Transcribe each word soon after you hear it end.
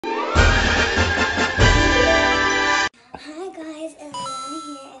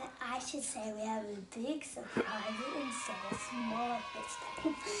should say we have a big surprise instead of small this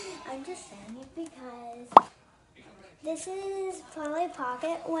time. I'm just saying it because this is Polly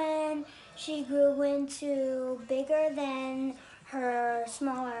Pocket when she grew into bigger than her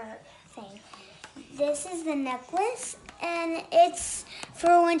smaller thing. This is the necklace, and it's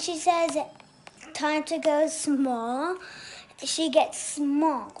for when she says time to go small. She gets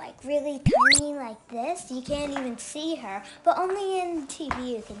small, like really tiny like this. You can't even see her, but only in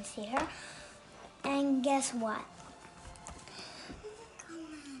TV you can see her. And guess what?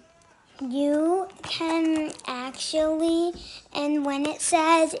 You can actually, and when it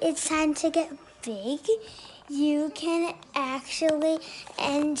says it's time to get big, you can actually,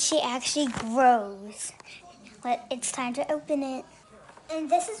 and she actually grows. But it's time to open it. And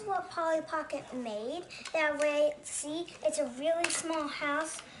this is what Polly Pocket made. That way, see, it's a really small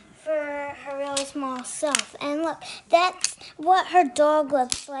house for her really small self. And look, that's what her dog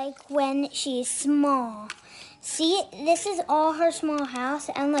looks like when she's small. See, this is all her small house.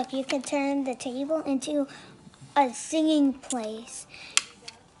 And look, you can turn the table into a singing place.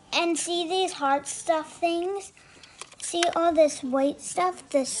 And see these heart stuff things? See all this white stuff,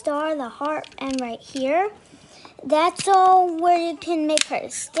 the star, the heart, and right here? That's all where you can make her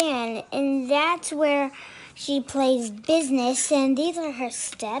stand, and that's where she plays business, and these are her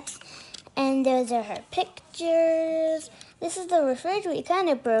steps, and those are her pictures. This is the refrigerator. We kind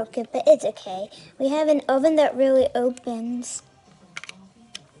of broke it, but it's okay. We have an oven that really opens.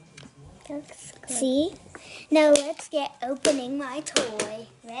 That's good. See? Now let's get opening my toy.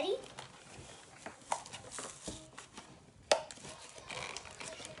 Ready?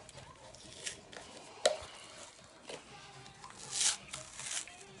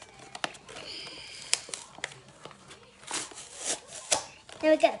 Now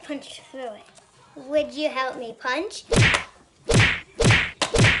we gotta punch through it. Would you help me punch? Come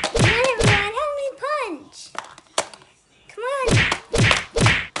on, everyone, help me punch. Come on.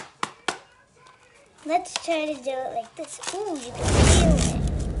 Let's try to do it like this. Ooh, you can feel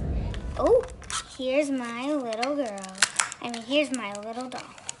it. Oh, here's my little girl. Here's my little doll.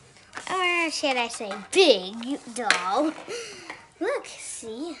 Or should I say big doll? Look,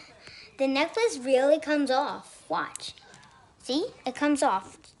 see? The necklace really comes off. Watch. See? It comes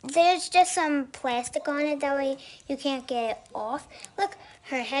off. There's just some plastic on it, that way you can't get it off. Look,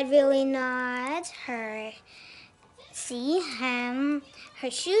 her head really nods. Her shoes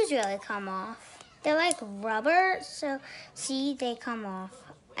really come off. They're like rubber, so see, they come off.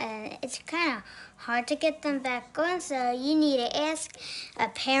 And it's kind of hard to get them back on, so you need to ask a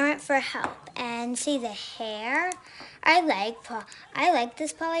parent for help. And see the hair? I like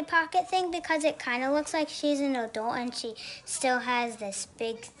this Polly Pocket thing because it kind of looks like she's an adult and she still has this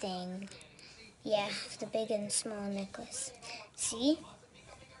big thing. Yeah, the big and small necklace. See?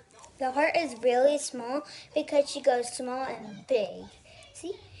 The heart is really small because she goes small and big.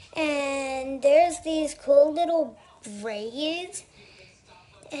 See? And there's these cool little braids.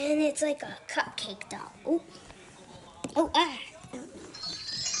 And it's like a cupcake doll. Ooh. Oh, ah.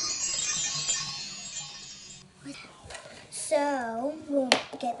 So, we'll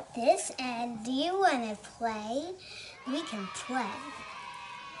get this, and do you want to play? We can play.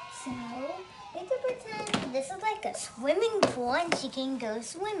 So, we can pretend this is like a swimming pool, and she can go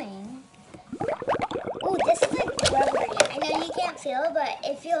swimming. Oh, this is like rubbery. I know you can't feel it, but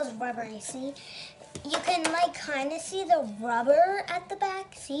it feels rubbery, see? You can like kind of see the rubber at the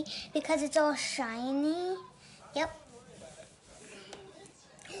back, see? Because it's all shiny. Yep.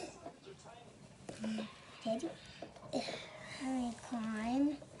 Ready? Let me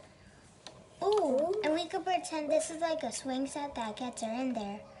climb. Oh, and we could pretend this is like a swing set that gets her in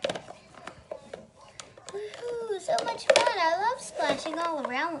there. Woohoo, so much fun. I love splashing all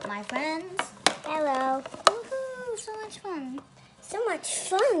around with my friends. Hello. Woohoo, so much fun. So much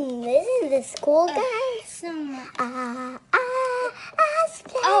fun. Isn't this cool, guys? So much.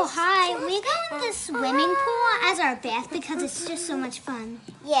 Splash, oh, hi. Splash, we go in the swimming pool as our bath because it's just so much fun.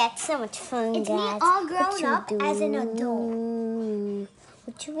 Yeah, it's so much fun, it's guys. It's me all grown up as an adult.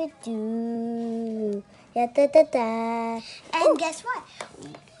 What you would do? Yeah, da, da, da. And guess what?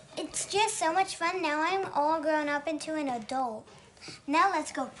 It's just so much fun. Now I'm all grown up into an adult. Now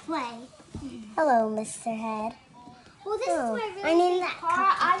let's go play. Hello, Mr. Head. Well, this is my really big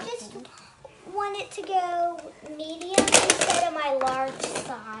car. I just want it to go medium instead of my large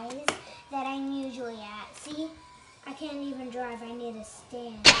size that I'm usually at. See? I can't even drive. I need a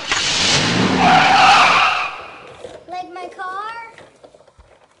stand. Like my car?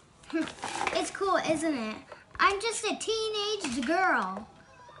 It's cool, isn't it? I'm just a teenage girl.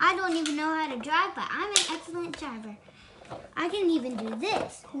 I don't even know how to drive, but I'm an excellent driver. I can even do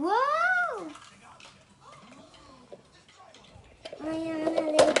this. Whoa!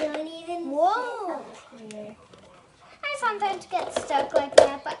 Eliana, they don't even Whoa! I sometimes get stuck like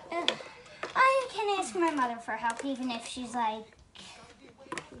that, but I can ask my mother for help, even if she's like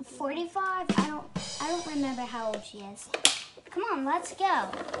 45. I don't remember how old she is. Come on, let's go.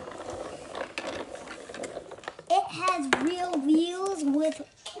 It has real wheels with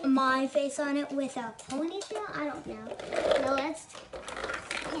my face on it with a ponytail. I don't know. So let's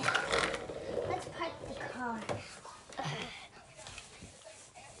park the car.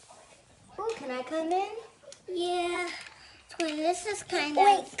 Oh, can I come in? Yeah. Twin, this is kind of.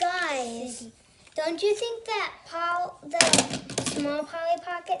 Wait, guys. Don't you think that the small Polly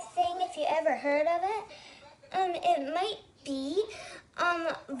Pocket thing, if you ever heard of it, it might be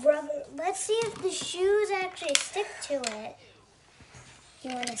rubber. Let's see if the shoes actually stick to it.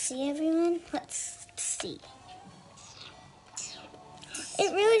 You want to see, everyone? Let's see.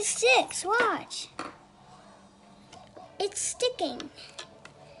 It really sticks. Watch. It's sticking.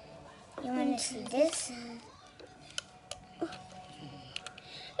 You want to see this?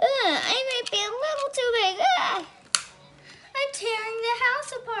 I might be a little too big. I'm tearing the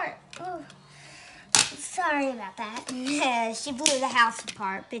house apart. Oh, sorry about that. She blew the house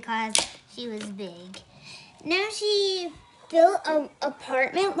apart because she was big. Now she built an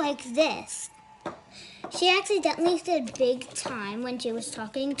apartment like this. She accidentally said big time when she was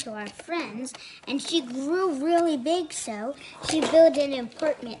talking to our friends, and she grew really big, so she built an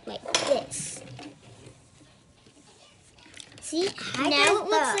apartment like this. See, now it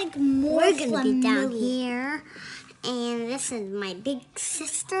looks like more We're gonna be down familiar. here, and this is my big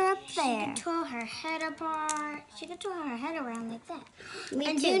sister up there. She can twirl her head apart. She can twirl her head around like that. Me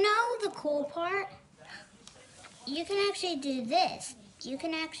and too. do you know the cool part? You can actually do this. You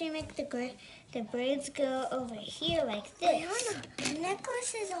can actually make the braids go over here like this. The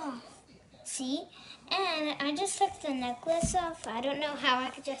necklace is off. See? And I just took the necklace off. I don't know how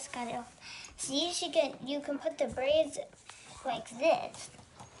I just got it off. See, you can put the braids like this.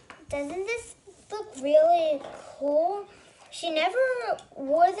 Doesn't this look really cool? She never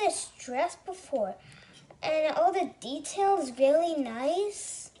wore this dress before. And all the details really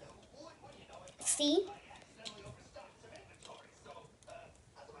nice. See?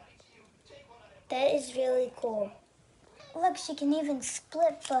 That is really cool. Look, she can even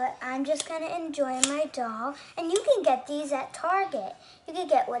split, but I'm just going to enjoy my doll. And you can get these at Target. You can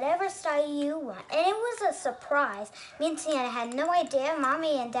get whatever style you want. And it was a surprise. Me and Sienna had no idea.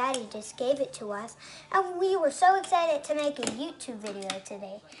 Mommy and Daddy just gave it to us. And we were so excited to make a YouTube video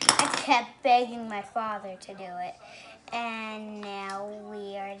today. I kept begging my father to do it. And now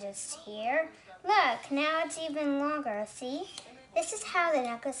we are just here. Look, now it's even longer, see? This is how the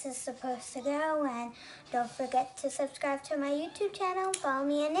necklace is supposed to go, and don't forget to subscribe to my YouTube channel, follow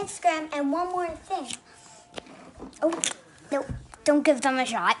me on Instagram, and one more thing. Oh, no, don't give them a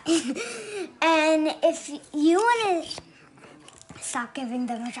shot. And if you want to, stop giving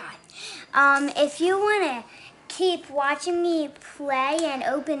them a shot. If you want to keep watching me play and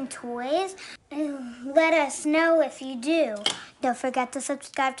open toys, let us know if you do. Don't forget to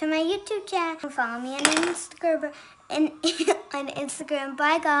subscribe to my YouTube channel. Follow me on Instagram. On Instagram.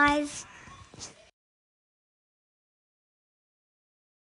 Bye, guys.